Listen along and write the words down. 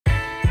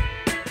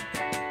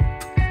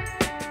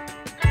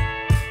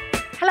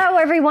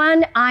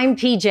everyone, I'm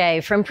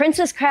PJ from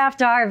Princess Craft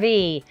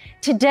RV.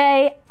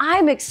 Today,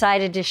 I'm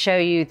excited to show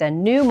you the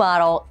new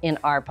model in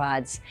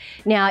R-Pods.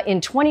 Now, in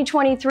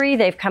 2023,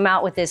 they've come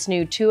out with this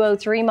new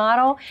 203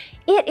 model.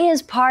 It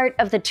is part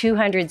of the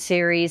 200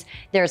 series.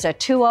 There's a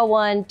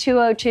 201,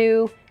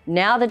 202,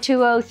 now the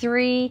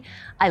 203.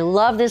 I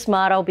love this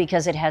model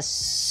because it has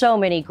so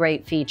many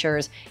great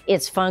features.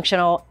 It's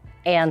functional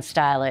and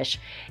stylish.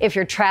 If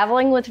you're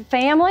traveling with a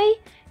family,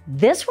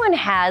 this one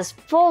has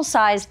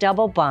full-size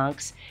double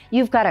bunks.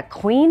 You've got a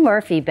Queen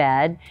Murphy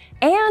bed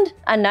and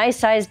a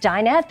nice-sized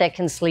dinette that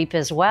can sleep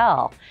as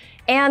well.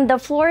 And the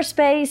floor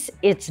space,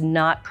 it's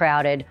not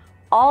crowded,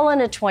 all in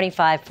a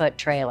 25-foot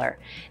trailer.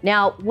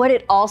 Now, what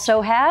it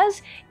also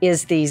has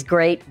is these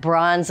great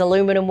bronze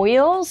aluminum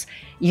wheels.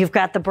 You've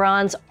got the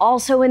bronze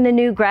also in the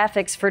new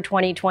graphics for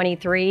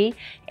 2023,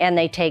 and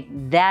they take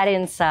that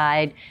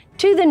inside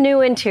to the new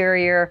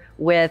interior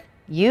with,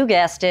 you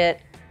guessed it,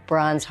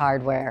 bronze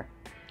hardware.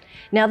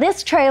 Now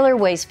this trailer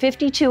weighs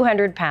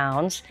 5,200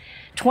 pounds,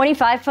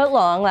 25 foot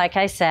long, like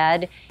I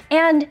said,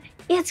 and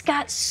it's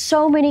got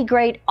so many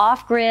great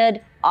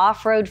off-grid,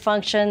 off-road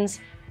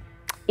functions.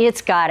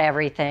 It's got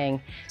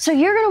everything. So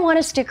you're gonna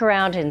wanna stick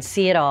around and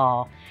see it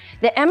all.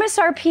 The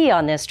MSRP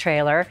on this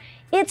trailer,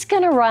 it's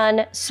gonna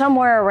run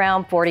somewhere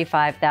around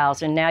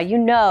 $45,000. Now you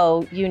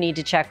know you need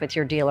to check with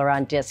your dealer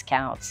on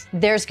discounts.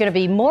 There's gonna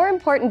be more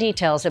important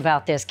details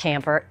about this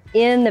camper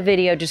in the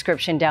video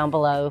description down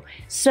below,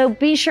 so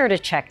be sure to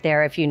check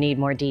there if you need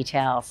more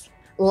details.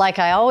 Like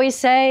I always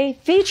say,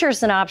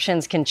 features and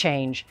options can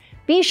change.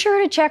 Be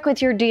sure to check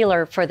with your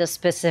dealer for the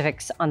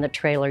specifics on the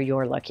trailer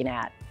you're looking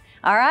at.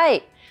 All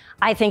right,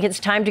 I think it's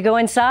time to go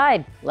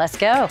inside. Let's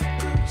go.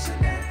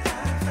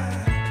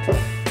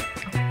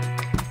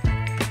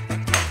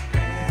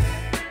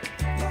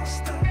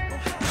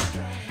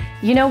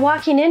 You know,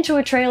 walking into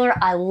a trailer,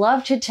 I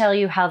love to tell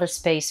you how the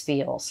space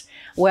feels.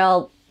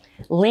 Well,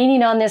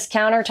 leaning on this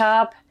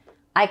countertop,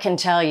 I can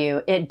tell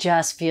you, it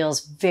just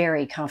feels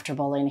very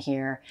comfortable in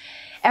here.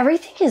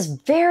 Everything is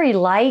very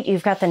light.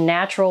 You've got the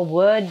natural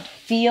wood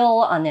feel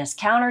on this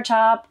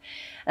countertop.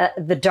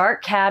 The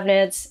dark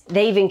cabinets,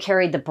 they even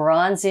carried the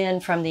bronze in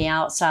from the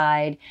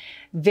outside.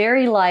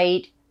 Very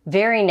light,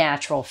 very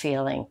natural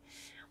feeling.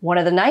 One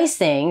of the nice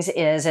things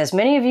is, as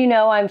many of you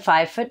know, I'm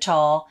 5 foot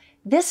tall.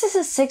 This is a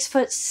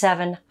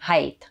 6'7"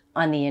 height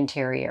on the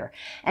interior,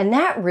 and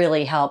that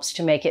really helps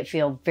to make it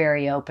feel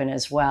very open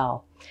as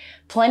well.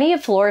 Plenty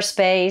of floor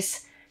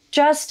space,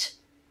 just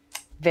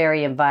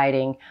very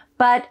inviting.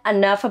 But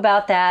enough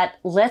about that.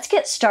 Let's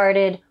get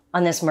started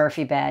on this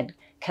Murphy bed,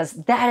 because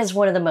that is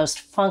one of the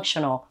most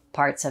functional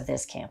parts of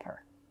this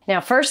camper.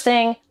 Now, first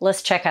thing,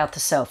 let's check out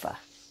the sofa.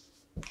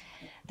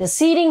 The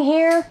seating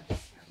here,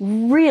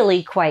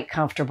 really quite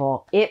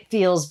comfortable. It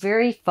feels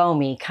very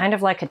foamy, kind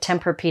of like a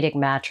Tempur-Pedic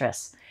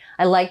mattress.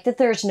 I like that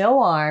there's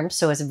no arms,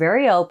 so it's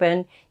very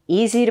open,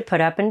 easy to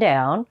put up and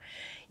down.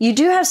 You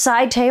do have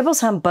side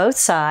tables on both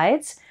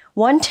sides,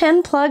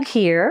 110 plug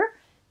here,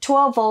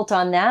 12 volt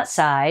on that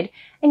side,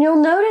 and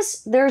you'll notice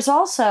there's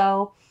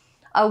also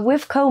a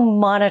WIFCO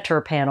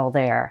monitor panel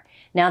there.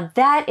 Now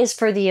that is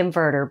for the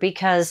inverter,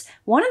 because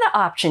one of the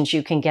options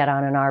you can get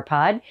on an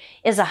R-Pod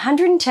is a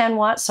 110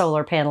 watt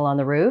solar panel on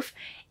the roof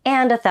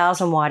and a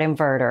 1,000 watt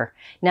inverter.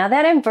 Now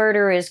that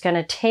inverter is going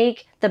to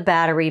take the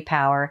battery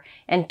power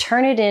and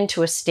turn it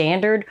into a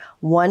standard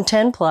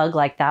 110 plug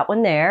like that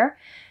one there,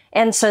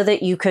 and so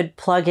that you could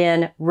plug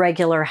in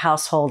regular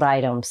household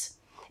items.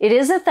 It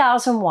is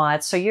 1,000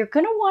 watts, so you're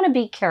going to want to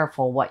be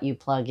careful what you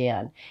plug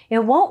in.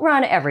 It won't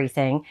run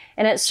everything,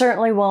 and it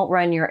certainly won't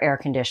run your air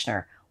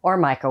conditioner or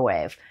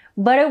microwave,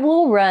 but it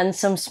will run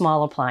some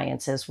small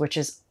appliances, which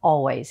is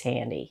always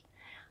handy.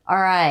 All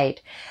right,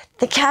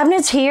 the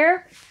cabinets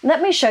here, let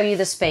me show you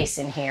the space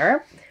in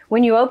here.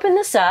 When you open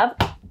this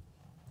up,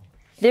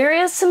 there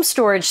is some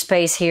storage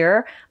space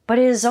here, but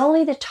it is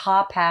only the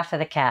top half of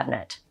the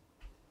cabinet.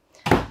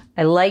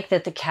 I like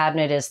that the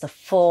cabinet is the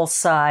full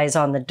size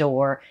on the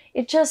door.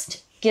 It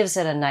just gives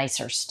it a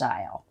nicer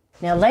style.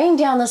 Now, laying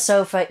down the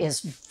sofa is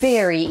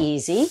very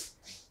easy.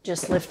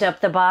 Just lift up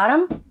the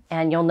bottom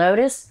and you'll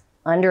notice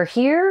under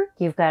here,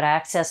 you've got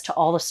access to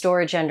all the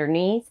storage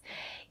underneath.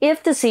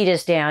 If the seat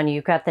is down,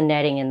 you've got the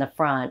netting in the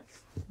front,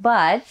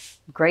 but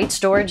great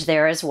storage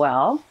there as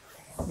well.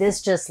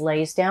 This just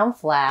lays down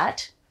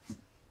flat.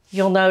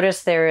 You'll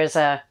notice there is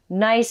a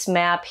nice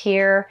map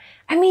here.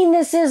 I mean,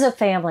 this is a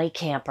family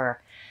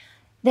camper.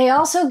 They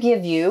also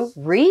give you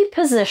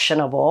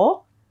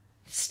repositionable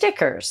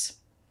stickers.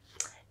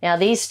 Now,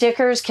 these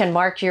stickers can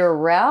mark your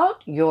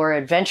route, your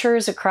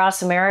adventures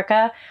across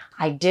America.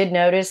 I did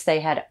notice they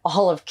had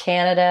all of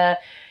Canada,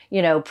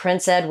 you know,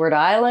 Prince Edward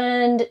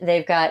Island.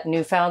 They've got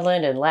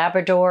Newfoundland and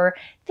Labrador.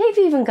 They've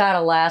even got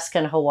Alaska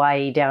and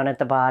Hawaii down at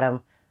the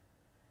bottom.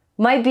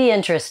 Might be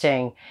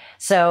interesting.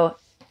 So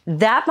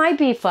that might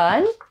be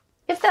fun.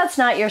 If that's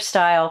not your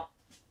style,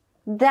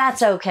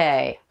 that's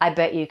okay. I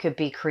bet you could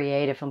be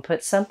creative and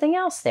put something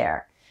else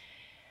there.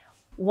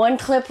 One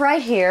clip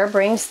right here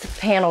brings the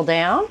panel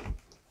down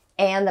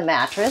and the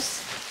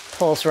mattress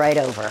pulls right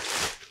over.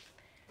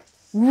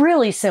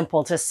 Really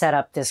simple to set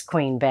up this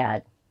queen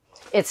bed.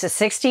 It's a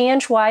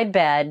 60-inch wide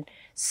bed,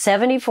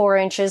 74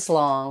 inches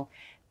long,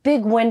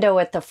 big window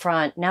at the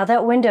front. Now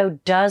that window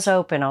does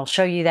open. I'll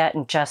show you that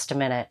in just a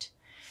minute.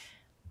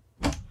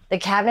 The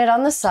cabinet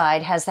on the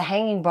side has the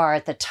hanging bar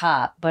at the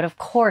top, but of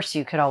course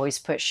you could always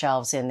put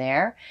shelves in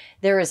there.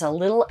 There is a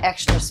little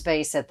extra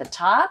space at the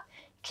top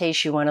in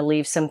case you want to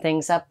leave some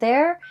things up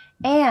there.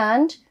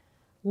 And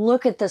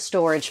look at the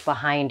storage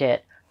behind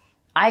it.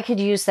 I could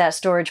use that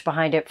storage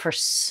behind it for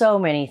so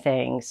many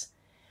things.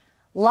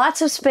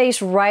 Lots of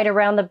space right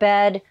around the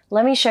bed.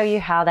 Let me show you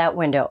how that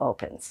window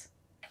opens.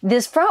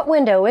 This front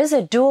window is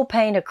a dual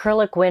pane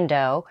acrylic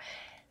window.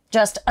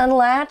 Just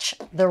unlatch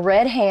the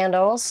red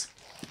handles,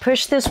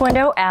 push this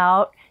window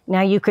out.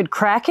 Now you could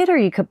crack it or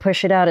you could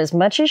push it out as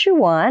much as you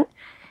want.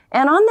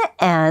 And on the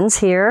ends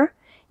here,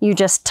 you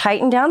just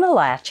tighten down the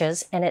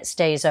latches and it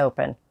stays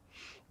open.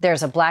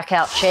 There's a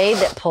blackout shade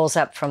that pulls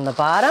up from the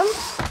bottom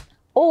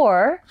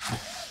or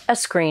a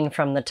screen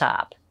from the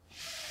top.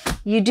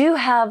 You do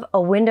have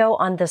a window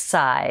on the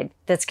side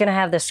that's going to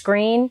have the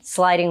screen,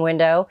 sliding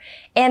window,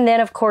 and then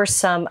of course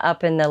some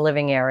up in the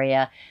living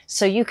area.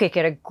 So you could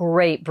get a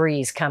great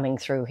breeze coming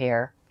through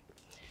here.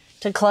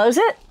 To close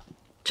it,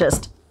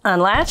 just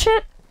unlatch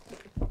it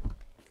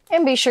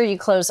and be sure you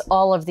close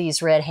all of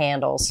these red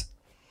handles.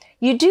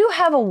 You do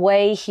have a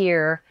way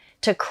here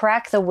to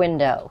crack the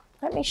window.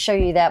 Let me show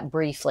you that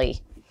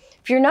briefly.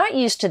 If you're not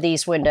used to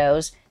these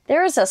windows,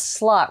 there is a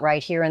slot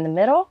right here in the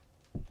middle.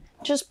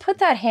 Just put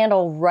that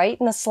handle right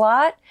in the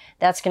slot.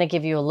 That's going to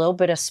give you a little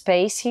bit of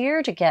space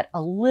here to get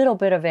a little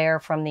bit of air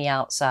from the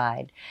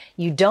outside.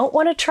 You don't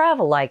want to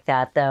travel like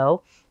that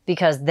though,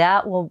 because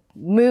that will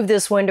move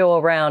this window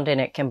around and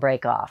it can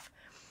break off.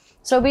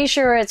 So be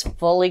sure it's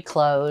fully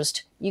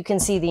closed. You can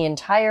see the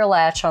entire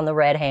latch on the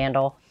red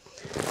handle.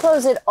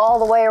 Close it all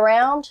the way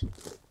around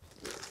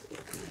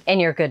and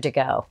you're good to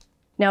go.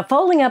 Now,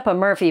 folding up a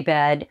Murphy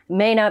bed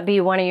may not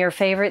be one of your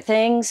favorite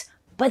things,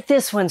 but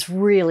this one's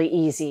really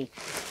easy.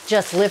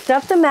 Just lift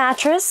up the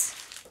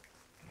mattress.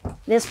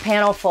 This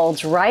panel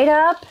folds right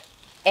up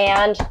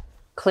and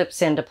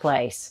clips into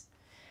place.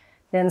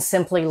 Then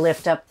simply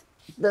lift up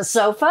the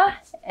sofa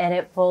and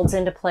it folds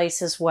into place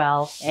as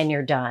well and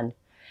you're done.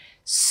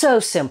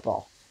 So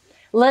simple.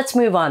 Let's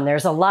move on.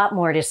 There's a lot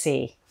more to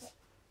see.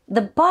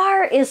 The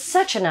bar is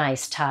such a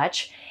nice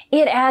touch.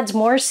 It adds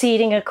more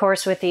seating, of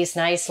course, with these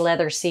nice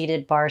leather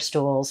seated bar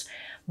stools,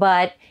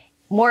 but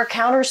more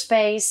counter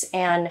space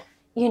and,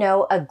 you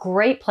know, a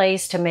great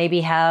place to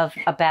maybe have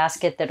a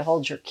basket that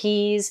holds your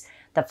keys,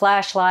 the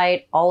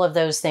flashlight, all of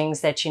those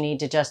things that you need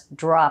to just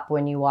drop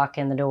when you walk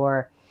in the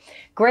door.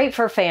 Great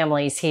for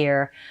families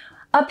here.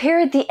 Up here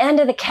at the end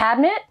of the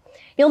cabinet,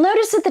 you'll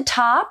notice at the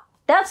top,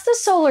 that's the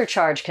solar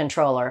charge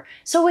controller.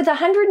 So with a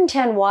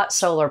 110 watt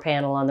solar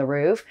panel on the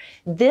roof,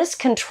 this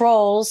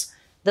controls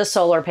the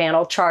solar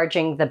panel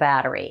charging the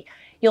battery.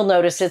 You'll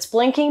notice it's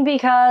blinking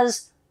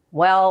because,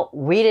 well,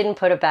 we didn't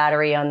put a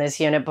battery on this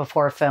unit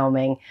before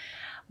filming.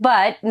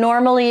 But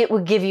normally it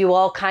would give you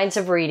all kinds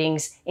of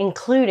readings,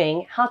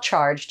 including how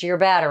charged your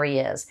battery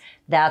is.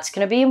 That's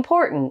going to be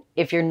important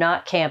if you're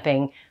not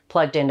camping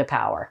plugged into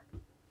power.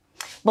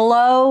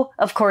 Below,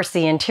 of course,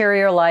 the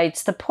interior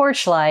lights, the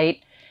porch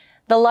light.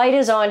 The light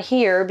is on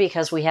here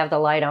because we have the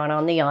light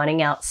on the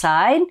awning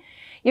outside.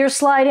 Your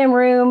slide-in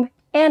room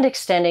and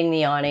extending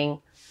the awning,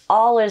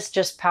 all is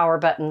just power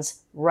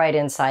buttons right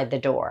inside the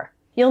door.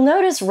 You'll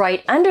notice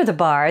right under the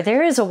bar,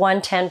 there is a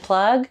 110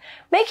 plug,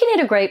 making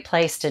it a great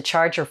place to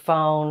charge your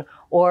phone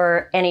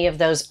or any of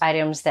those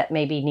items that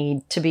maybe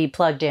need to be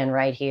plugged in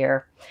right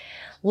here.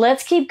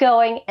 Let's keep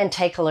going and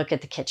take a look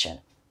at the kitchen.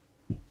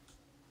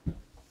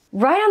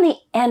 Right on the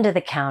end of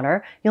the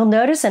counter, you'll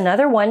notice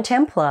another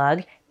 110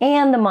 plug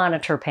and the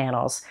monitor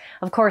panels.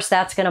 Of course,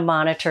 that's going to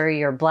monitor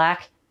your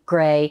black,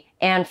 gray,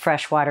 and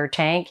freshwater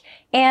tank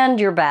and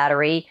your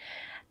battery.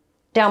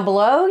 Down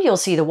below, you'll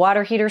see the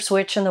water heater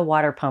switch and the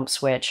water pump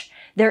switch.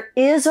 There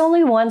is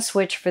only one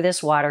switch for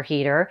this water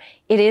heater.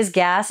 It is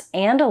gas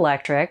and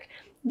electric.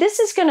 This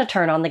is going to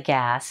turn on the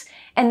gas,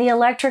 and the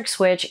electric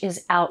switch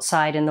is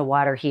outside in the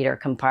water heater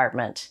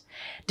compartment.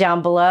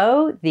 Down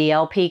below, the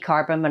LP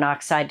carbon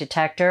monoxide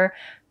detector.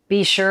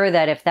 Be sure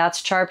that if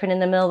that's chirping in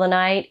the middle of the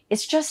night,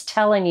 it's just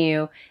telling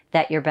you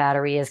that your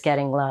battery is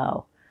getting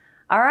low.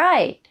 All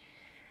right.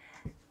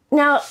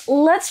 Now,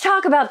 let's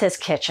talk about this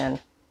kitchen.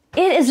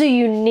 It is a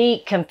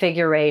unique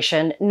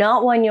configuration,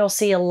 not one you'll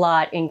see a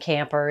lot in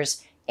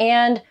campers.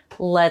 And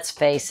let's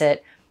face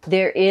it,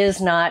 there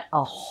is not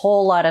a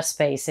whole lot of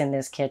space in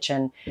this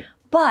kitchen,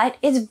 but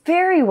it's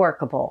very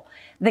workable.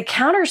 The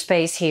counter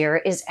space here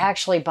is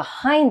actually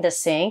behind the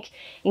sink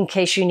in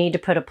case you need to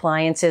put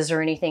appliances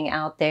or anything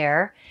out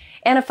there.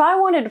 And if I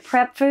wanted to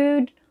prep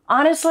food,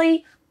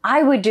 honestly,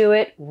 I would do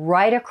it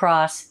right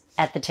across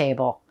at the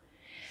table.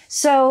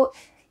 So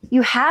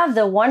you have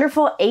the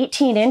wonderful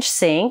 18-inch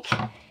sink.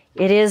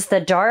 It is the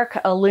dark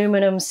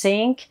aluminum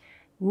sink,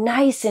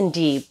 nice and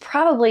deep,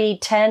 probably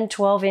 10,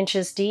 12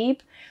 inches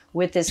deep,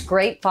 with this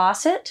great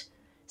faucet,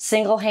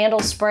 single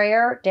handle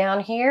sprayer down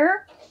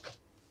here.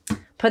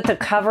 Put the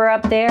cover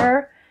up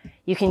there.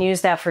 You can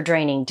use that for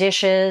draining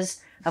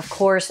dishes. Of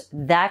course,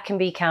 that can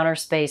be counter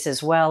space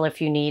as well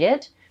if you need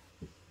it.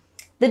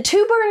 The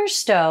 2-burner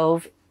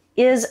stove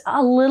is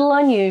a little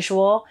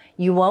unusual.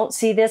 You won't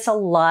see this a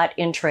lot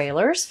in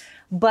trailers,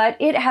 but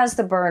it has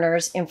the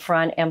burners in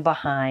front and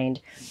behind.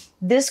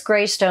 This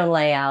Greystone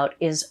layout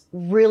is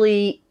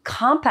really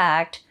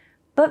compact,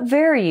 but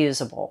very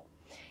usable.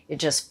 It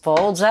just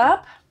folds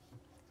up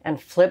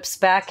and flips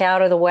back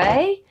out of the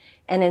way.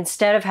 And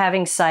instead of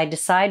having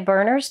side-to-side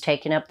burners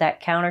taking up that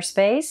counter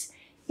space,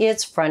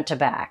 it's front to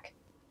back.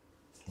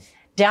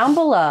 Down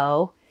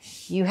below,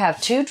 you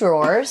have 2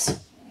 drawers,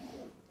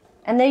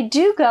 and they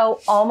do go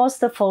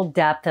almost the full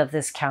depth of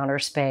this counter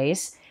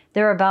space.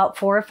 They're about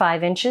 4 or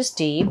 5 inches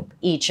deep,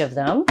 each of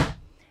them.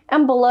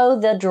 And below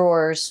the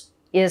drawers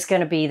is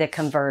going to be the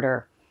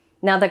converter.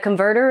 Now the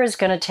converter is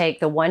going to take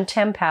the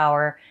 110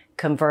 power,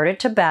 convert it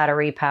to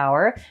battery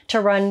power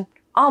to run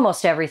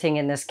almost everything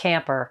in this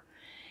camper.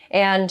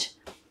 And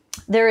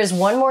there is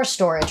one more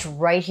storage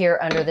right here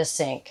under the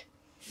sink.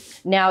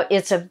 Now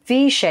it's a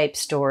V-shaped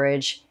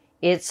storage.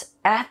 It's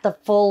at the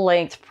full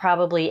length,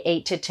 probably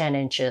 8 to 10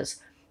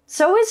 inches.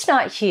 So it's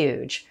not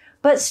huge,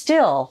 but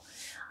still,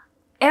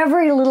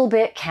 every little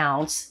bit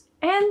counts.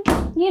 And,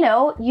 you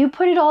know, you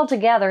put it all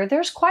together,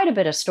 there's quite a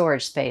bit of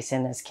storage space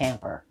in this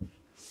camper.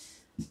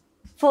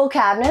 Full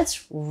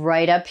cabinets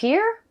right up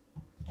here.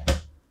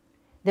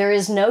 There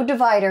is no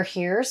divider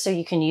here, so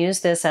you can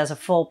use this as a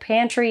full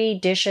pantry,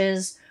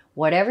 dishes,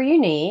 whatever you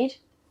need.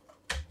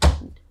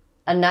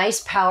 A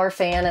nice power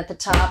fan at the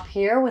top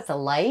here with a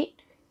light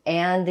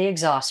and the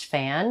exhaust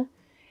fan.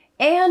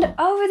 And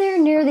over there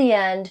near the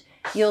end,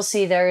 you'll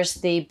see there's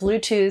the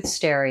Bluetooth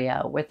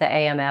stereo with the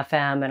AM,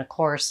 FM, and of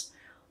course,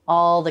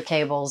 all the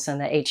cables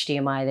and the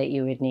HDMI that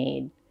you would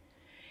need.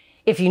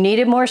 If you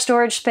needed more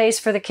storage space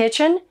for the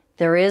kitchen,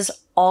 there is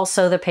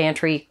also the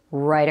pantry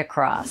right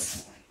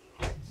across.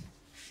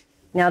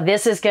 Now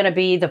this is going to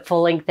be the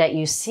full length that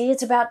you see.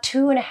 It's about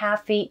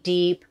 2.5 feet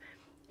deep,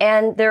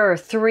 and there are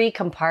 3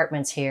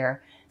 compartments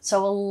here.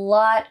 So a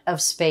lot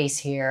of space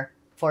here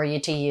for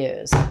you to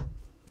use.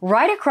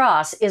 Right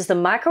across is the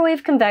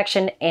microwave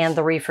convection and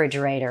the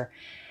refrigerator.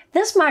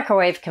 This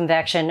microwave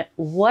convection,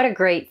 what a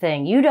great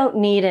thing. You don't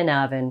need an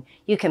oven.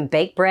 You can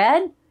bake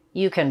bread,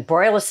 you can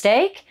broil a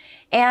steak,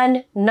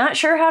 and not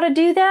sure how to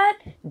do that?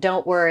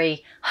 Don't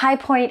worry. High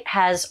Point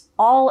has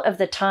all of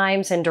the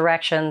times and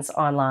directions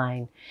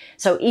online.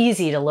 So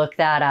easy to look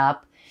that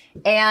up.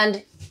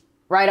 And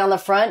right on the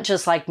front,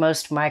 just like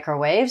most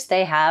microwaves,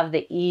 they have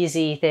the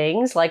easy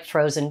things like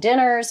frozen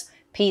dinners,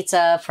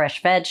 pizza,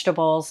 fresh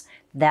vegetables,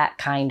 that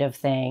kind of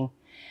thing.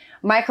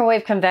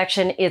 Microwave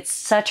convection, it's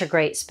such a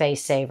great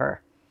space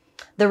saver.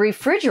 The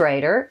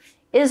refrigerator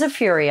is a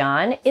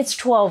Furrion. It's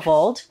 12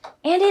 volt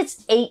and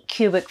it's 8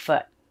 cubic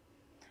foot.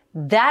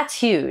 That's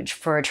huge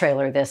for a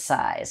trailer this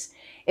size.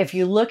 If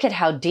you look at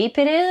how deep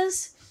it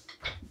is,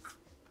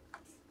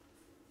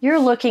 you're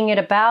looking at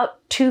about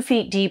 2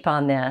 feet deep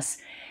on this.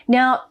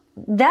 Now,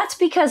 that's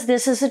because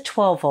this is a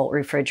 12 volt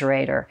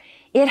refrigerator.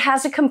 It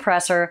has a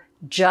compressor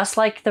just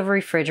like the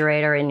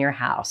refrigerator in your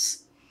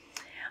house.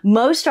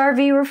 Most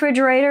RV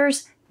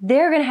refrigerators,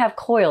 they're going to have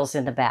coils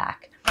in the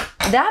back.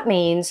 That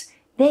means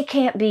they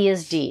can't be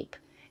as deep.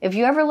 If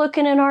you ever look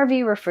in an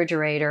RV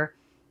refrigerator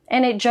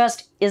and it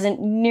just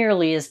isn't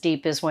nearly as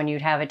deep as one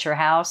you'd have at your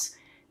house,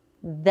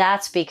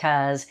 that's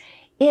because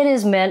it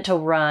is meant to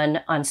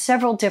run on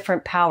several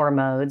different power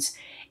modes,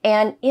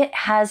 and it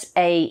has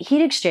a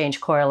heat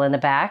exchange coil in the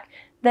back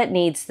that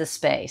needs the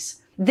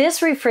space.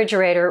 This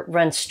refrigerator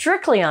runs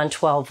strictly on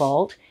 12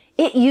 volt.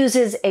 It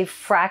uses a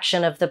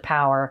fraction of the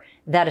power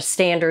that a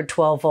standard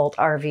 12 volt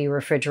RV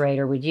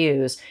refrigerator would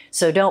use,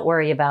 so don't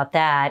worry about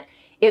that.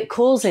 It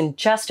cools in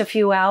just a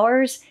few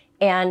hours,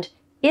 and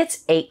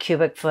it's 8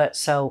 cubic foot,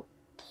 so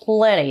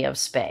plenty of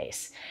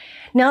space.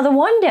 Now, the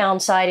one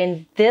downside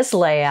in this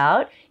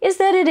layout is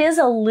that it is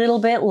a little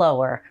bit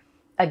lower.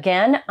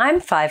 Again, I'm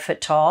 5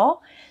 foot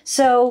tall,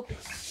 so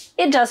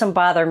it doesn't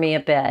bother me a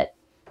bit.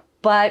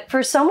 But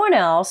for someone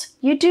else,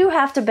 you do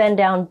have to bend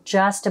down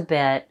just a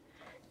bit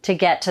to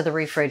get to the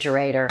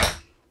refrigerator.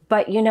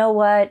 But you know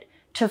what?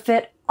 To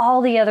fit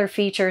all the other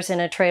features in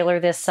a trailer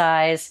this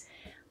size,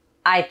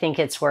 I think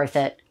it's worth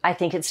it. I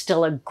think it's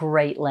still a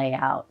great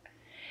layout.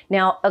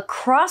 Now,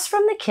 across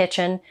from the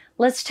kitchen,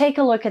 let's take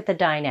a look at the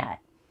dinette.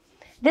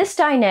 This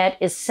dinette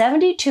is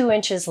 72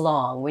 inches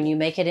long when you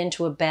make it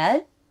into a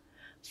bed,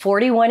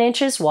 41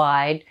 inches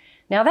wide.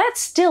 Now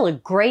that's still a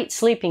great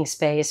sleeping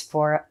space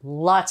for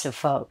lots of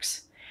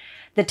folks.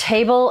 The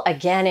table,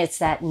 again, it's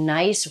that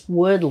nice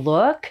wood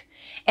look,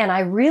 and I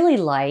really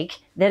like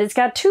that it's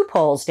got 2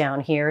 poles down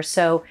here.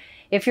 So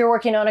if you're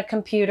working on a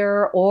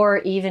computer or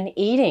even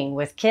eating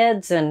with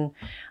kids and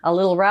a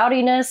little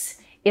rowdiness,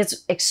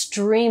 it's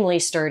extremely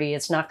sturdy.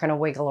 It's not going to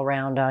wiggle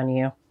around on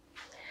you.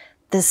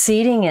 The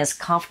seating is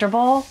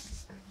comfortable.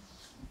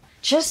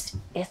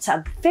 It's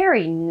a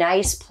very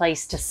nice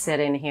place to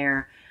sit in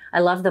here. I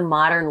love the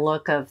modern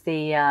look of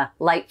the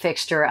light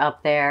fixture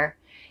up there.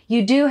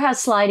 You do have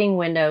sliding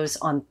windows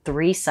on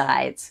 3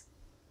 sides.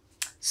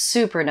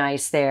 Super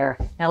nice there.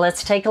 Now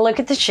let's take a look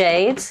at the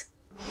shades.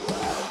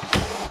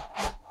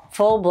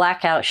 Full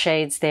blackout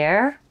shades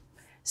there.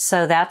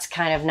 So that's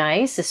kind of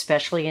nice,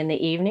 especially in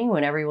the evening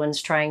when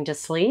everyone's trying to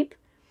sleep.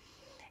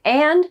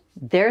 And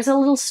there's a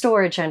little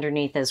storage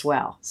underneath as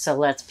well. So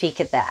let's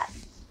peek at that.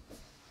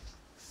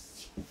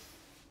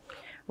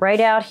 Right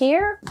out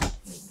here,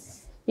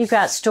 you've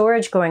got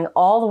storage going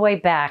all the way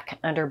back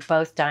under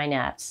both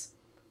dinettes.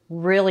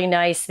 Really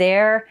nice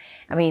there.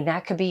 I mean,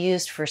 that could be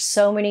used for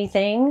so many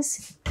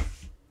things,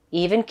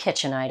 even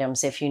kitchen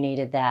items if you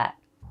needed that.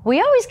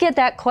 We always get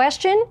that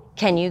question,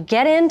 can you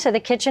get into the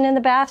kitchen and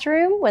the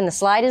bathroom when the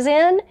slide is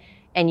in?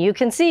 And you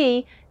can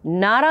see,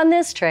 not on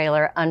this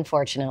trailer,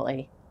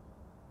 unfortunately.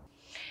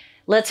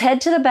 Let's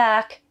head to the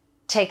back,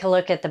 take a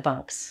look at the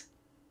bunks.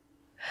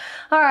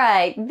 All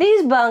right,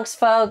 these bunks,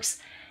 folks,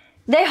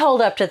 they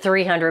hold up to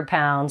 300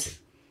 pounds.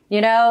 You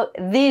know,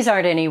 these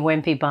aren't any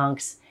wimpy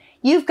bunks.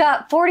 You've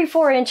got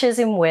 44 inches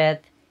in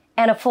width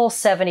and a full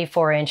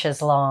 74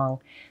 inches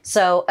long.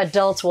 So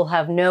adults will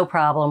have no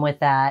problem with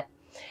that.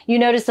 You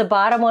notice the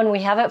bottom one,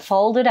 we have it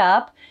folded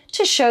up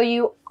to show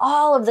you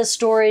all of the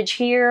storage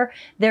here.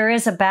 There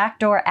is a back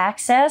door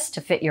access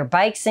to fit your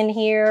bikes in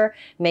here,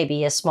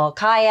 maybe a small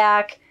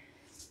kayak,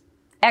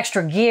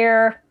 extra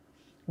gear.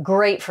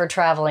 Great for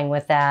traveling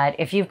with that.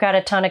 If you've got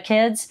a ton of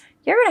kids,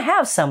 you're going to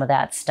have some of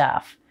that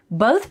stuff.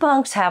 Both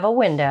bunks have a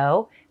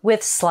window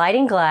with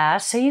sliding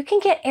glass so you can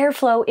get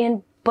airflow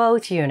in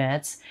both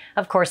units.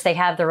 Of course, they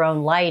have their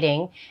own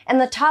lighting, and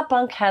the top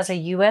bunk has a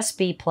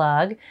USB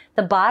plug.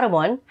 The bottom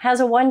one has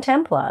a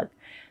 110 plug.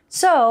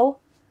 So,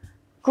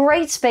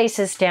 great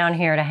spaces down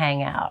here to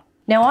hang out.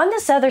 Now on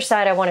this other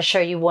side, I want to show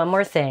you one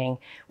more thing.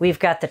 We've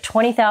got the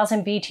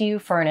 20,000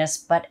 BTU furnace,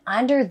 but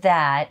under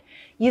that,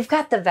 you've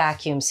got the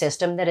vacuum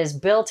system that is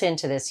built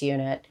into this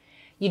unit.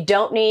 You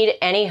don't need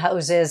any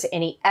hoses,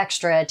 any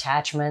extra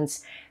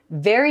attachments.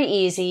 Very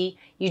easy.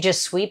 You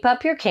just sweep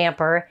up your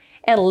camper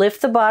and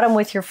lift the bottom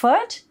with your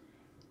foot,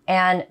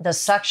 and the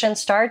suction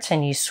starts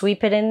and you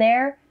sweep it in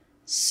there.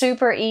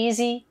 Super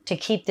easy to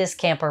keep this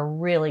camper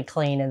really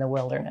clean in the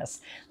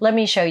wilderness. Let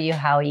me show you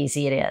how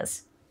easy it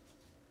is.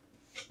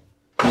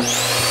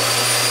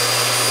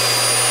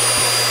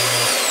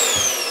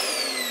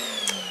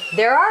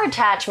 There are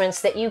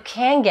attachments that you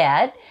can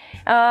get,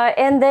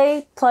 and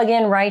they plug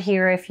in right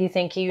here if you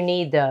think you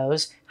need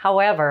those.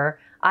 However,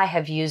 I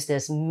have used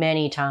this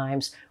many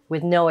times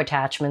with no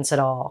attachments at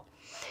all.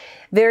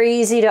 Very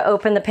easy to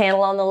open the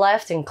panel on the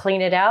left and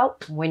clean it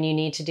out when you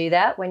need to do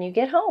that when you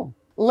get home.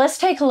 Let's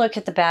take a look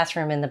at the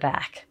bathroom in the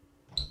back.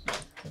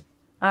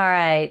 All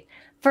right,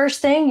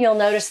 first thing, you'll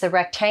notice the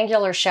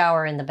rectangular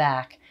shower in the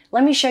back.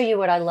 Let me show you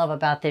what I love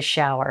about this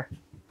shower.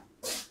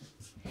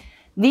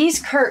 These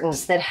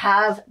curtains that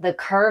have the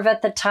curve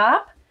at the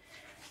top,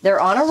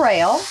 they're on a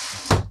rail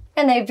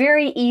and they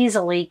very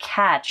easily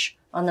catch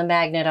on the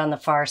magnet on the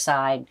far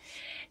side.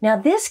 Now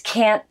this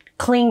can't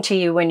cling to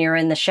you when you're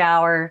in the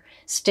shower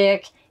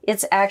stick.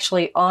 It's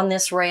actually on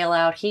this rail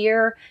out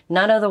here.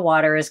 None of the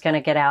water is going to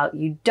get out.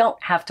 You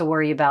don't have to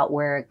worry about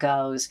where it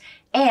goes.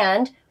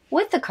 And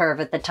with the curve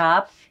at the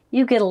top,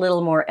 you get a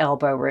little more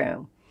elbow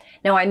room.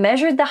 Now I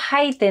measured the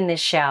height in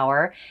this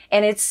shower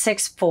and it's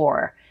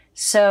 6'4".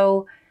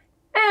 So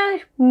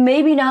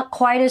maybe not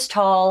quite as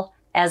tall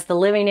as the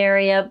living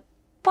area,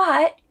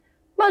 but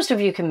most of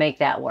you can make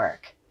that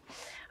work.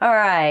 All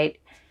right.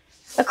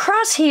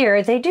 Across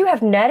here, they do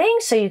have netting,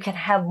 so you can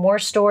have more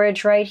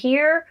storage right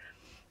here.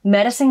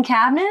 Medicine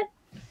cabinet,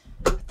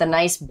 with the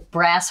nice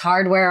brass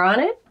hardware on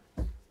it.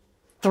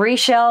 3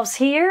 shelves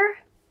here,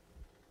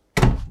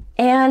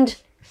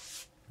 and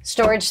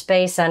storage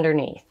space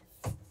underneath.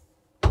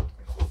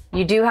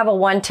 You do have a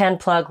 110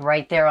 plug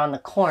right there on the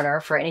corner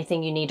for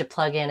anything you need to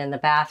plug in the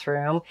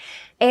bathroom.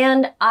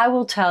 And I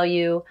will tell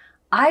you,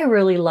 I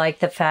really like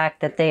the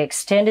fact that they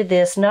extended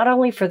this not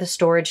only for the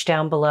storage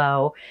down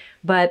below,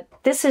 but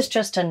this is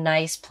just a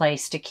nice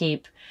place to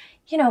keep,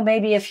 you know,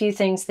 maybe a few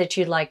things that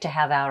you'd like to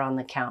have out on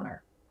the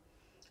counter.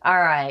 All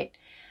right,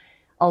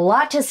 a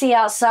lot to see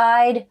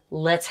outside.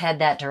 Let's head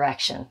that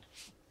direction.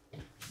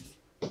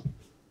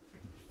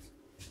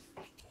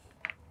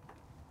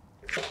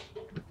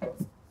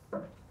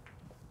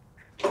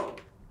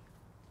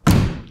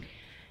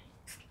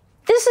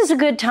 This is a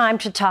good time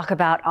to talk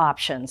about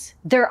options.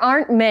 There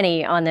aren't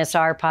many on this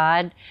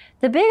R-Pod.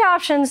 The big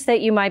options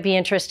that you might be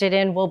interested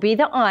in will be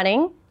the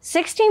awning.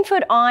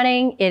 16-foot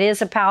awning. It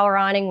is a power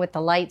awning with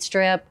the light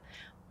strip.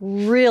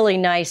 Really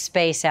nice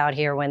space out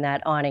here when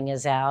that awning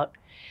is out.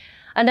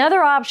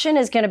 Another option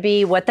is going to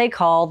be what they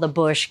call the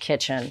bush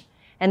kitchen.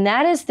 And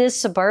that is this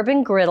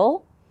suburban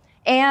griddle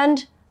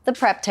and the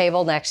prep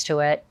table next to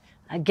it.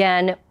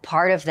 Again,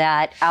 part of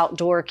that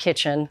outdoor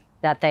kitchen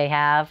that they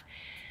have.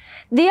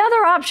 The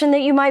other option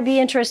that you might be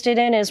interested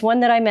in is one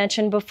that I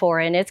mentioned before,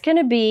 and it's going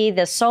to be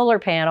the solar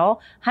panel,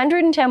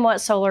 110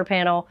 watt solar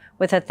panel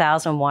with a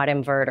 1000 watt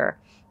inverter.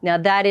 Now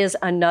that is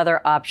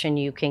another option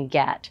you can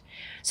get.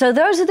 So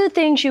those are the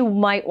things you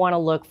might want to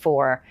look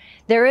for.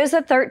 There is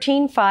a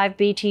 13.5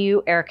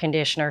 BTU air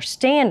conditioner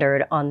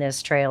standard on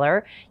this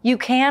trailer. You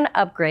can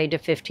upgrade to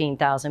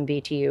 15,000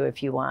 BTU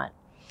if you want.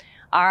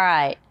 All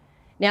right.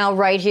 Now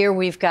right here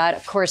we've got,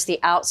 of course, the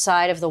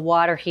outside of the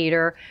water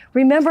heater.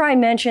 Remember I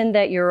mentioned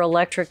that your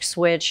electric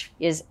switch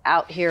is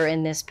out here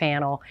in this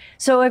panel.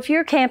 So if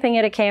you're camping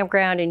at a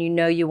campground and you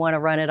know you want to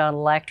run it on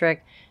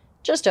electric,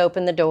 just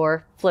open the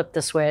door, flip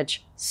the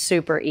switch,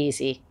 super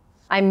easy.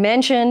 I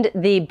mentioned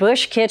the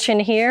Bush kitchen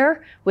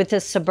here with the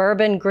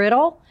Suburban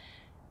griddle.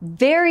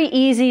 Very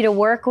easy to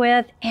work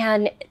with,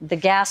 and the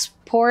gas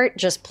port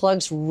just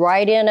plugs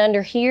right in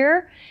under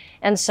here.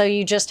 And so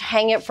you just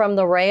hang it from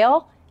the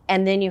rail,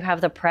 and then you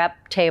have the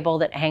prep table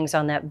that hangs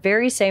on that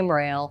very same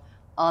rail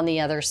on the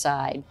other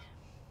side.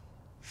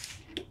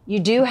 You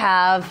do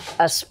have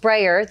a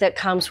sprayer that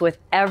comes with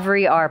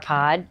every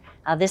R-Pod.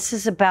 This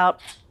is about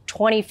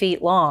 20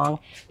 feet long.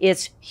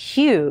 It's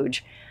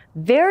huge,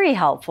 very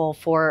helpful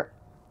for,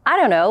 I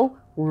don't know,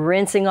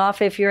 rinsing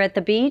off if you're at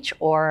the beach,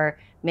 or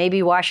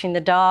maybe washing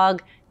the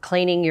dog,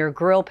 cleaning your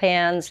grill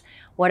pans,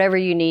 whatever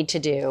you need to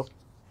do.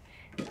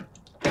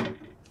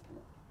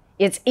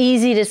 It's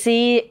easy to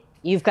see.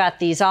 You've got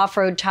these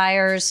off-road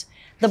tires,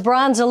 the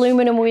bronze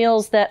aluminum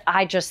wheels that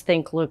I just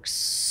think look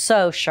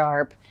so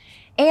sharp.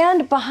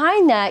 And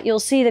behind that, you'll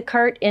see the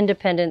CURT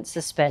independent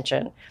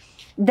suspension.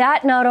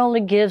 That not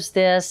only gives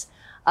this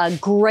a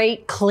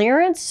great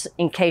clearance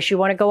in case you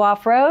want to go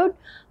off-road,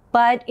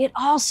 but it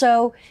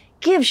also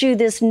gives you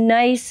this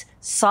nice,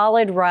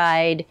 solid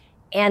ride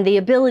and the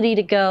ability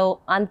to go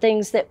on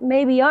things that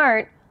maybe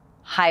aren't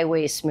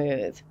highway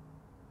smooth.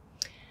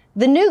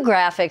 The new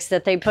graphics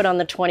that they put on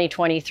the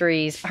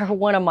 2023s are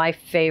one of my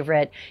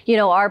favorite. You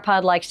know,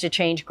 R-Pod likes to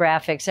change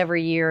graphics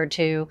every year or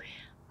two.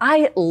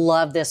 I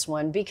love this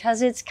one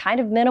because it's kind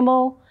of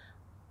minimal,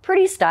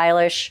 pretty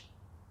stylish.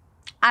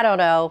 I don't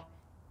know,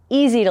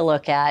 easy to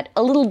look at,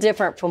 a little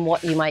different from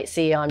what you might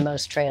see on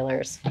most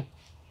trailers.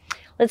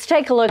 Let's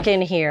take a look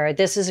in here.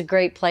 This is a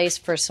great place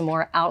for some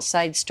more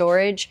outside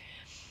storage.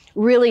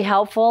 Really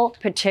helpful,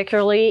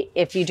 particularly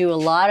if you do a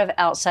lot of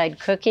outside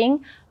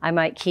cooking. I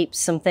might keep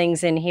some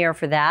things in here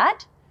for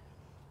that.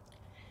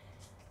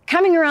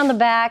 Coming around the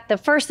back, the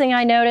first thing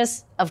I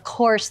notice, of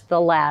course,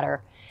 the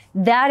ladder.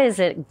 That is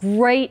a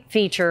great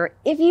feature.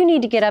 If you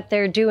need to get up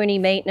there, do any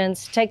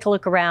maintenance, take a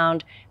look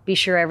around, be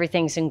sure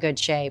everything's in good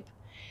shape.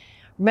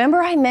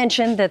 Remember I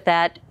mentioned that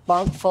that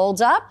bunk folds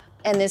up,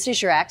 and this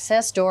is your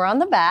access door on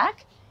the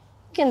back.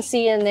 You can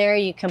see in there,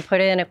 you can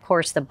put in, of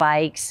course, the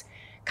bikes,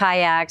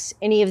 kayaks,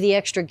 any of the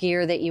extra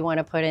gear that you want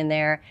to put in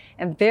there,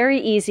 and very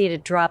easy to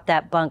drop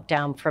that bunk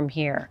down from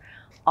here.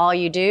 All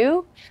you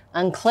do,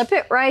 unclip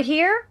it right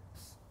here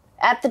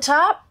at the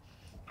top,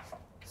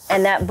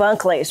 and that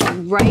bunk lays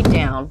right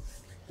down.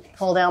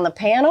 Pull down the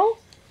panel,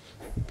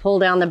 pull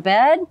down the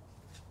bed,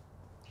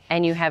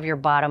 and you have your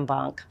bottom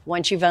bunk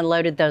once you've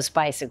unloaded those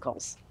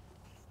bicycles.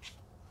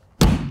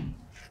 All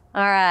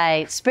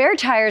right, spare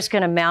tire is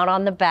going to mount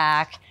on the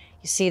back.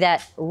 You see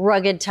that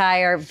rugged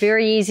tire,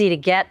 very easy to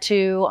get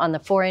to on the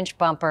 4-inch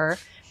bumper.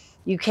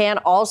 You can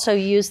also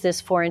use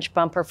this 4-inch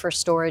bumper for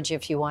storage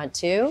if you want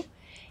to.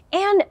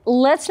 And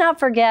let's not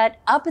forget,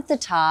 up at the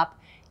top,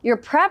 you're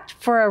prepped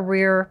for a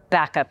rear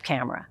backup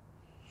camera.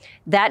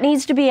 That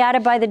needs to be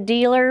added by the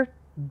dealer,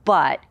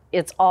 but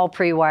it's all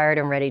pre-wired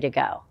and ready to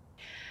go.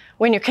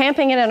 When you're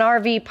camping in an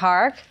RV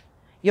park,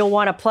 you'll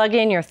want to plug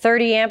in your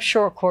 30-amp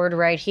short cord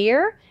right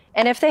here.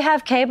 And if they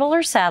have cable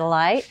or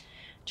satellite,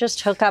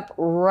 just hook up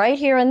right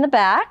here in the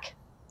back.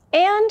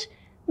 And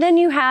then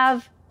you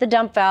have the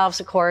dump valves,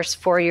 of course,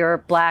 for your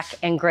black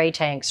and gray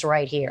tanks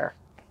right here.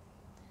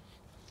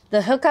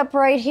 The hookup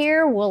right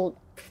here will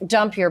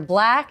dump your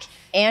black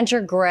and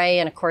your gray,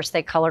 and of course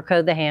they color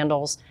code the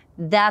handles.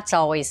 That's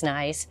always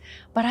nice.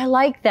 But I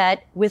like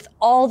that with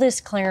all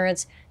this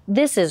clearance,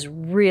 this is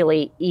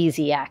really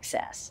easy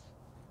access.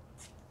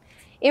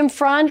 In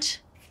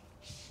front,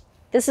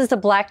 this is the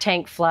black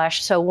tank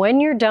flush. So when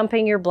you're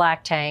dumping your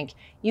black tank,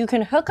 you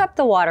can hook up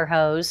the water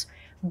hose.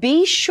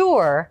 Be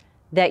sure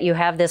that you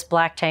have this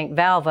black tank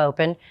valve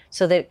open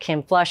so that it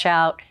can flush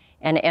out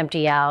and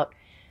empty out,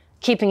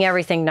 keeping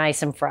everything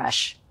nice and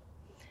fresh.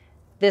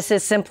 This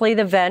is simply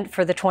the vent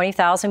for the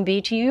 20,000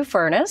 BTU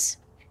furnace.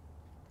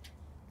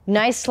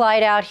 Nice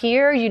slide out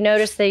here. You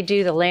notice they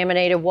do the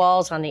laminated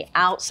walls on the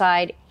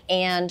outside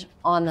and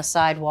on the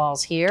side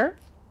walls here.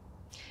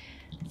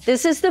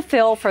 This is the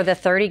fill for the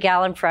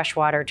 30-gallon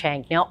freshwater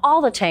tank. Now,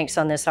 all the tanks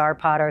on this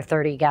R-Pod are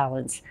 30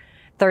 gallons.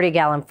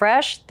 30-gallon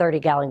fresh,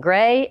 30-gallon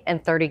gray,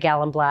 and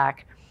 30-gallon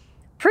black.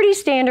 Pretty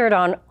standard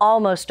on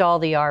almost all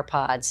the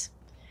R-Pods.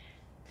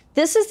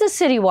 This is the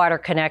city water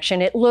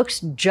connection. It looks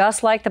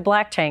just like the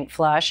black tank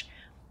flush,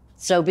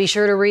 so be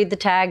sure to read the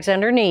tags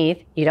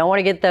underneath. You don't want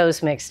to get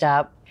those mixed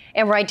up.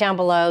 And right down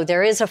below,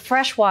 there is a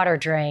fresh water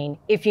drain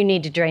if you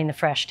need to drain the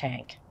fresh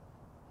tank.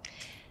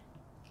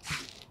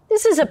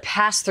 This is a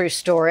pass-through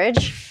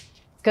storage.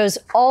 Goes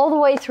all the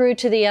way through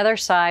to the other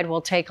side.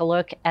 We'll take a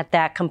look at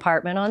that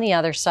compartment on the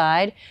other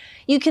side.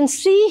 You can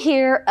see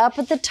here up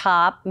at the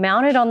top,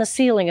 mounted on the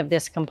ceiling of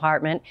this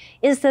compartment,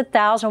 is the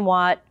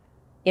 1,000-watt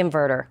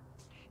inverter.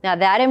 Now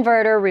that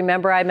inverter,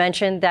 remember I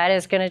mentioned, that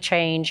is going to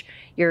change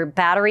your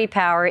battery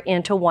power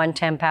into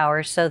 110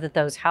 power so that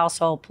those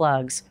household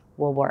plugs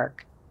will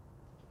work.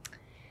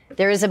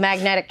 There is a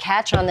magnetic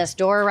catch on this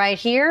door right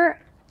here.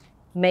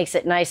 Makes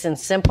it nice and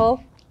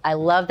simple. I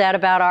love that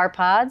about our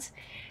pods.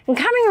 And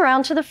coming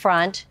around to the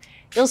front,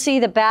 you'll see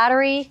the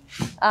battery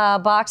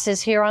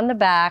boxes here on the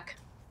back,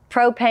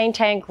 propane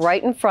tank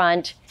right in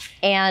front,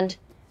 and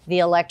the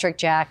electric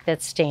jack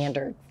that's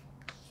standard.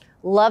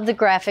 Love the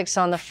graphics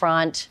on the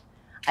front.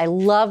 I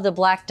love the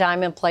black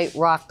diamond plate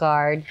rock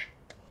guard.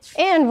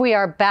 And we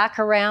are back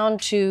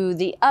around to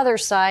the other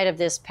side of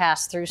this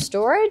pass-through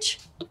storage.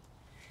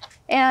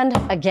 And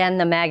again,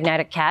 the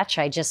magnetic catch,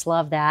 I just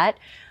love that.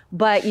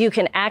 But you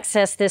can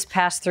access this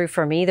pass-through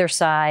from either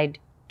side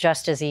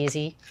just as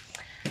easy.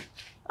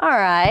 All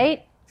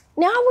right,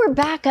 now we're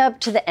back up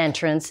to the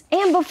entrance.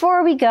 And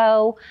before we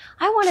go,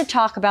 I want to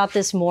talk about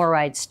this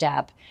MORryde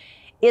step.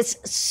 It's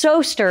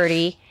so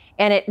sturdy,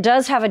 and it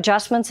does have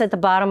adjustments at the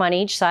bottom on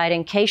each side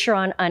in case you're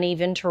on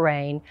uneven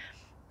terrain,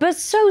 but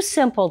so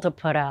simple to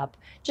put up.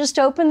 Just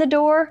open the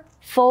door,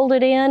 fold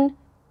it in,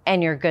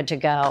 and you're good to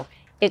go.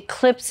 It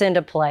clips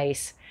into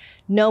place.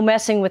 No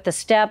messing with the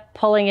step,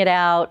 pulling it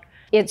out.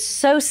 It's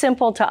so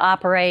simple to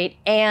operate,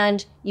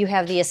 and you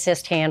have the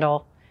assist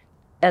handle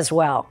as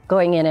well,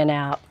 going in and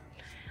out.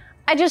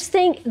 I just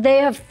think they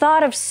have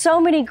thought of so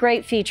many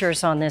great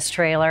features on this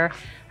trailer.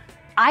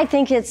 I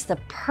think it's the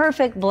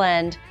perfect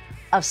blend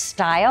of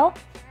style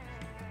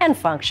and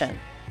function.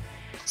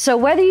 So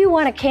whether you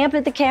want to camp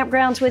at the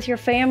campgrounds with your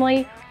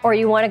family or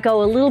you want to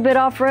go a little bit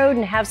off-road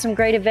and have some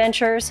great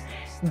adventures,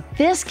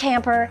 this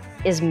camper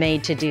is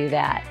made to do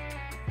that.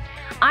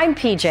 I'm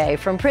PJ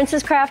from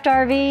Princess Craft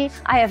RV.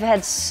 I have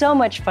had so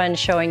much fun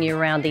showing you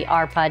around the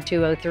R-Pod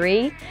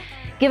 203.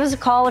 Give us a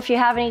call if you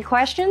have any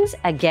questions.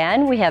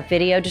 Again, we have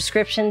video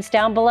descriptions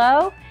down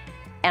below,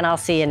 and I'll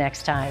see you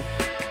next time.